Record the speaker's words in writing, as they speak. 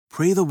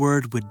Pray the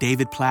Word with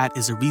David Platt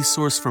is a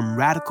resource from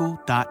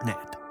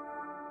radical.net.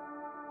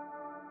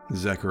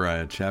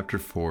 Zechariah chapter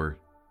 4,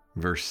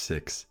 verse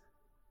 6.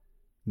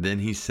 Then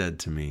he said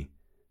to me,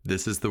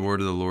 "This is the word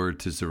of the Lord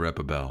to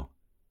Zerubbabel,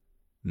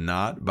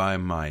 not by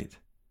might,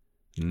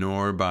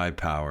 nor by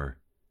power,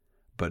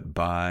 but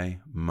by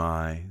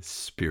my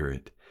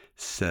Spirit,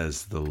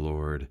 says the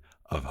Lord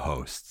of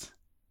hosts."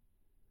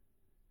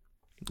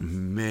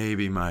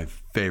 Maybe my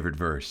favorite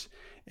verse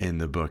in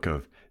the book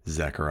of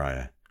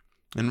Zechariah,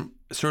 and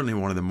certainly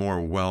one of the more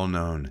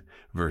well-known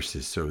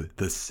verses. So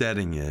the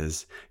setting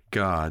is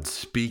God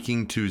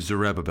speaking to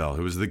Zerubbabel,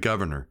 who was the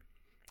governor,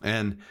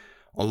 and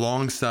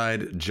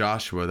alongside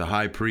Joshua, the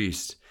high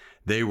priest,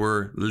 they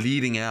were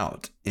leading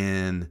out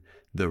in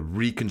the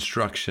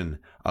reconstruction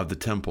of the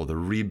temple, the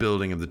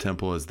rebuilding of the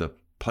temple as the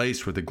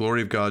place where the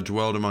glory of God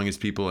dwelled among his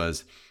people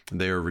as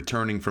they are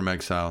returning from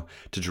exile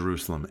to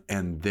Jerusalem.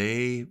 And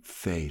they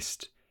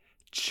faced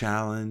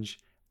challenge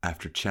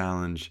after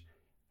challenge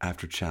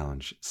after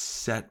challenge,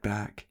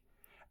 setback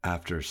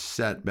after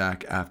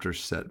setback after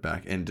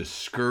setback, and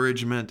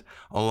discouragement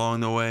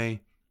along the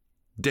way.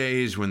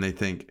 Days when they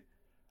think,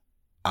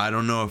 I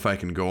don't know if I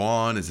can go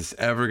on. Is this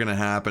ever going to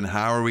happen?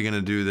 How are we going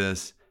to do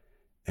this?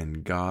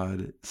 And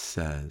God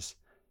says,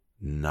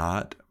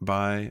 not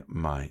by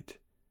might,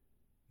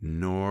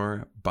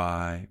 nor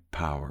by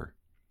power,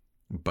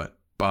 but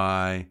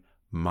by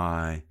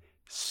my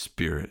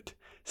Spirit,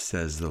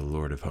 says the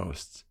Lord of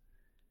hosts.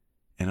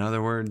 In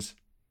other words,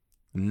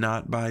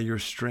 not by your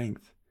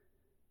strength,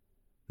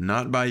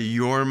 not by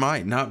your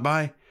might, not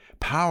by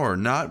power,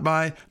 not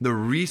by the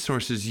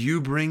resources you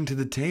bring to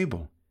the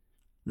table,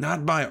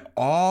 not by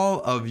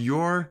all of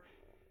your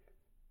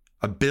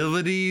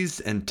abilities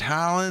and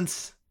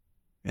talents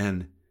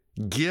and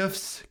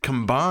gifts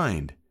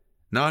combined,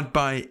 not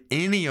by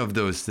any of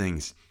those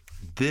things.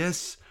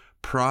 This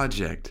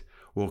project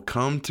will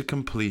come to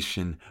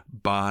completion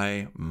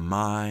by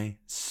my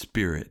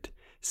Spirit,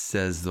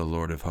 says the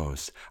Lord of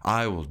hosts.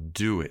 I will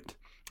do it.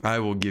 I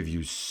will give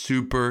you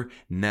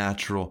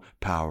supernatural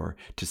power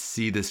to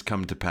see this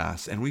come to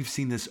pass. And we've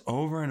seen this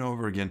over and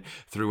over again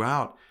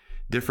throughout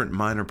different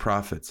minor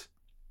prophets.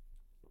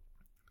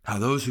 How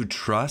those who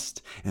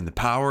trust in the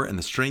power and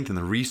the strength and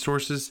the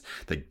resources,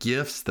 the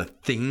gifts, the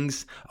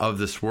things of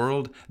this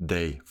world,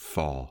 they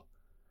fall.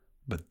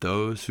 But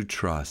those who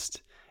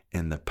trust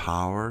in the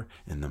power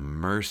and the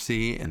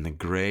mercy and the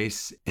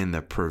grace and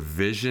the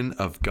provision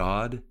of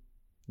God,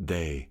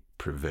 they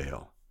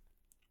prevail.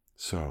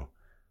 So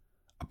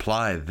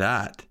apply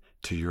that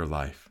to your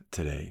life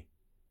today.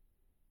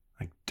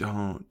 Like,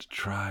 don't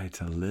try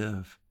to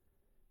live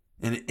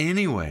in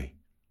any way,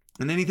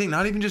 in anything,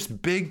 not even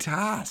just big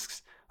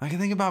tasks. Like, I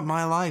think about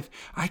my life.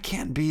 I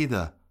can't be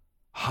the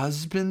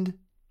husband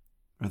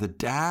or the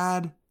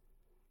dad.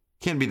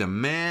 Can't be the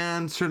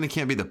man. Certainly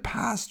can't be the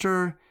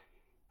pastor.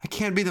 I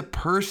can't be the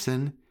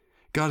person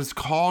God has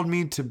called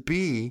me to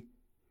be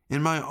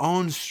in my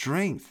own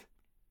strength.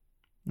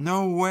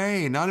 No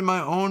way. Not in my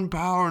own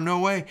power. No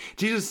way.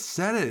 Jesus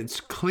said it. It's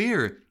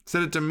clear. He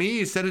said it to me.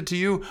 He said it to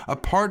you.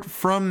 Apart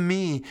from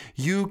me,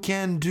 you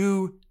can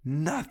do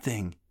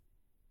nothing.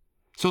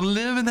 So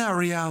live in that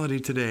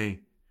reality today.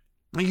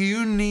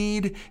 You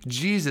need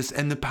Jesus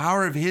and the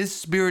power of his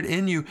Spirit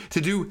in you to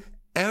do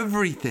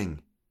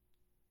everything.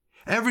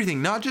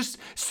 Everything, not just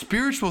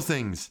spiritual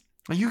things.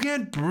 You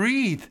can't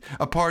breathe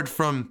apart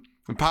from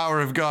the power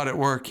of God at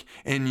work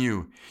in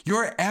you.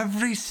 Your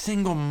every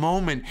single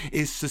moment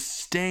is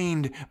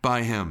sustained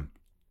by him.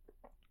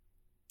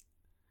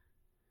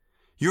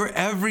 Your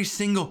every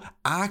single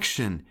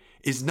action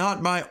is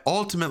not by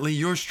ultimately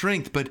your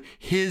strength, but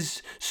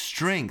his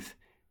strength.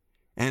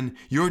 And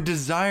your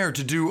desire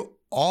to do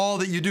all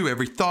that you do,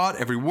 every thought,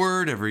 every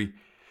word, every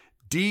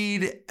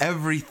deed,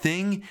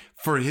 everything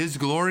for his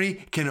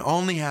glory can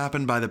only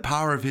happen by the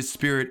power of his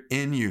Spirit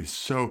in you.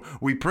 So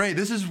we pray.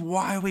 This is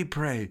why we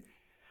pray.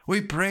 We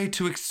pray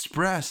to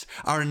express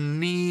our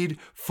need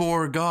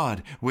for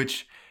God,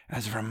 which,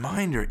 as a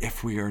reminder,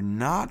 if we are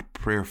not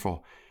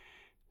prayerful,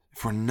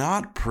 if we're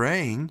not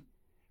praying,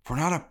 if we're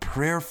not a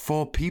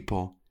prayerful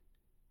people,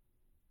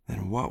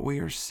 then what we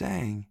are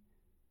saying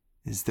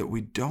is that we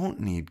don't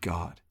need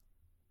God.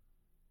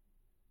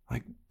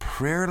 Like,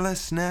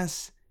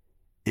 prayerlessness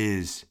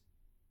is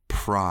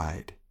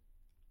pride,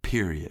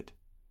 period.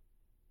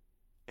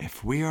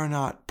 If we are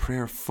not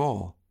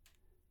prayerful,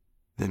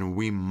 then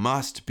we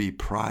must be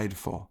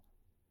prideful,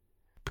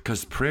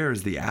 because prayer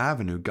is the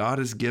avenue God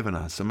has given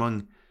us,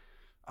 among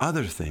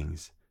other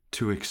things,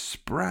 to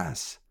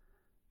express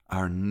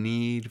our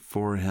need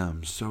for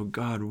him. So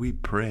God, we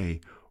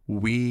pray,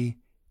 we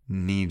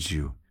need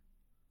you.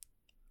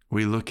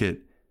 We look at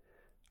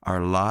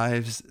our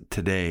lives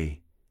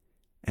today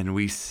and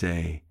we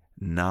say,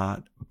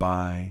 not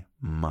by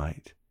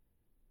might,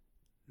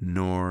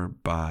 nor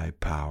by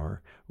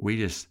power. We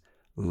just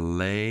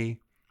lay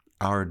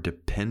our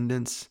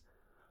dependence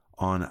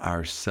on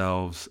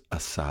ourselves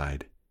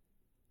aside.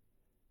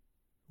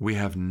 We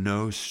have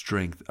no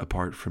strength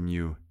apart from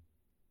you.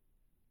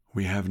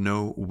 We have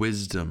no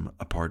wisdom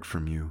apart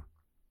from you.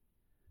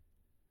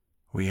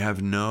 We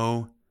have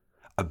no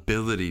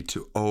ability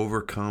to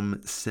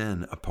overcome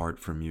sin apart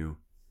from you.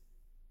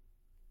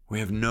 We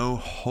have no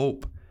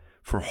hope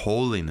for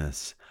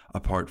holiness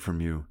apart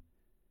from you.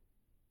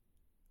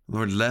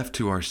 Lord, left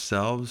to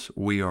ourselves,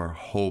 we are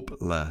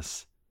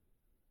hopeless.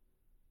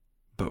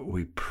 But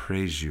we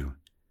praise you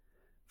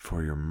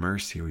for your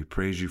mercy. We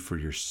praise you for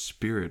your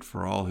Spirit,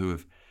 for all who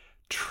have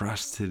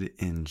trusted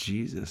in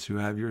Jesus, who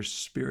have your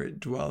Spirit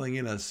dwelling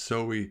in us.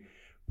 So we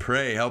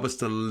pray, help us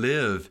to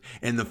live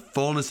in the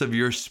fullness of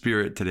your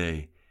Spirit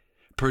today.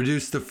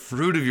 Produce the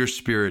fruit of your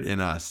Spirit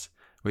in us,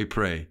 we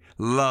pray.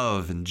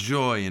 Love and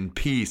joy and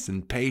peace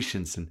and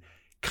patience and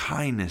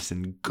kindness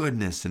and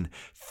goodness and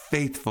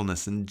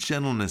faithfulness and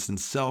gentleness and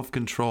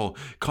self-control.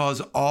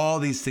 Cause all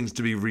these things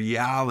to be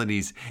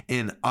realities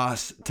in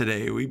us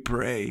today, we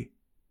pray.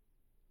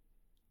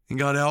 And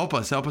God, help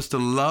us to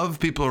love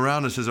people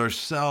around us as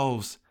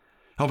ourselves.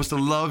 Help us to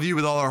love you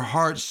with all our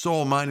heart,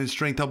 soul, mind, and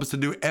strength. Help us to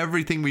do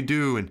everything we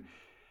do. And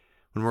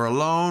when we're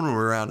alone, when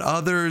we're around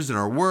others, in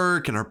our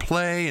work, in our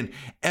play, and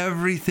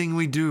everything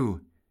we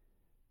do,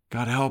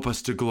 God, help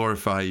us to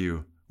glorify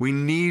you. We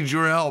need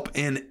your help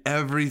in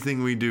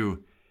everything we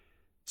do.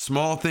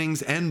 Small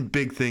things and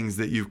big things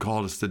that you've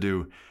called us to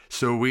do.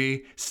 So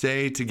we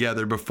say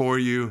together before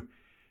you,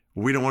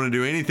 we don't want to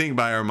do anything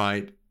by our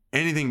might,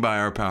 anything by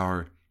our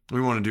power.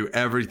 We want to do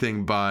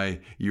everything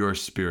by your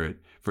Spirit,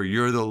 for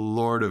you're the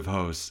Lord of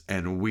hosts,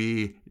 and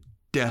we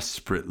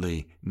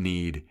desperately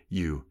need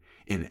you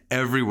in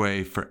every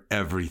way for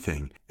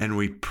everything. And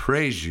we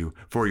praise you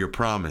for your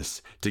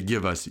promise to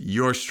give us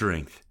your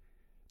strength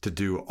to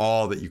do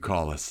all that you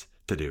call us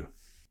to do.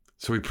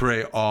 So we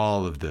pray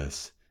all of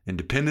this in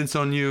dependence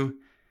on you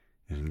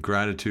and in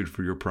gratitude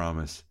for your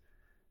promise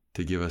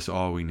to give us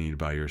all we need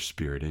by your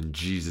Spirit. In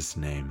Jesus'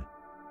 name,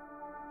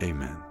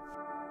 amen.